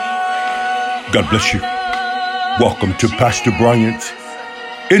God bless you. Welcome to Pastor Bryant's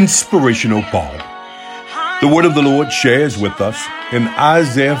Inspirational Pod. The word of the Lord shares with us in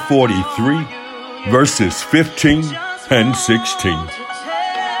Isaiah 43, verses 15 and 16.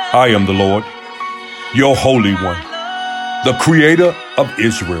 I am the Lord, your Holy One, the Creator of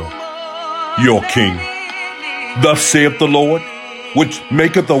Israel, your King. Thus saith the Lord, which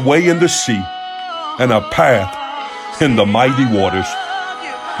maketh a way in the sea and a path in the mighty waters.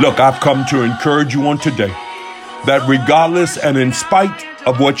 Look, I've come to encourage you on today that regardless and in spite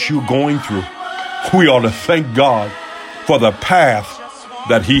of what you're going through, we ought to thank God for the path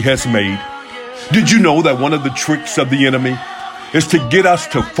that He has made. Did you know that one of the tricks of the enemy is to get us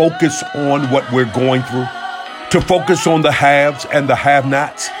to focus on what we're going through, to focus on the haves and the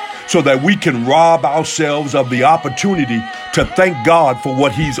have-nots, so that we can rob ourselves of the opportunity to thank God for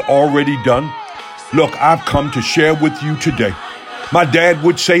what He's already done? Look, I've come to share with you today. My dad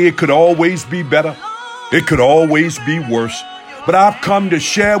would say it could always be better. It could always be worse. But I've come to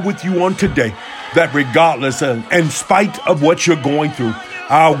share with you on today that regardless and in spite of what you're going through,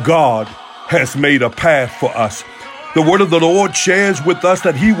 our God has made a path for us. The word of the Lord shares with us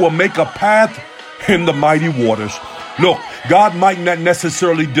that He will make a path in the mighty waters. Look, God might not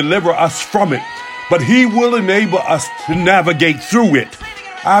necessarily deliver us from it, but He will enable us to navigate through it.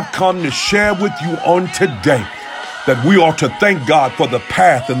 I've come to share with you on today that we ought to thank God for the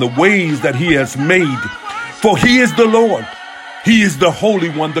path and the ways that He has made. For He is the Lord. He is the Holy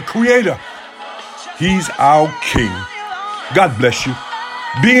One, the Creator. He's our King. God bless you.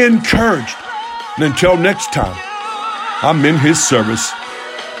 Be encouraged. And until next time, I'm in His service.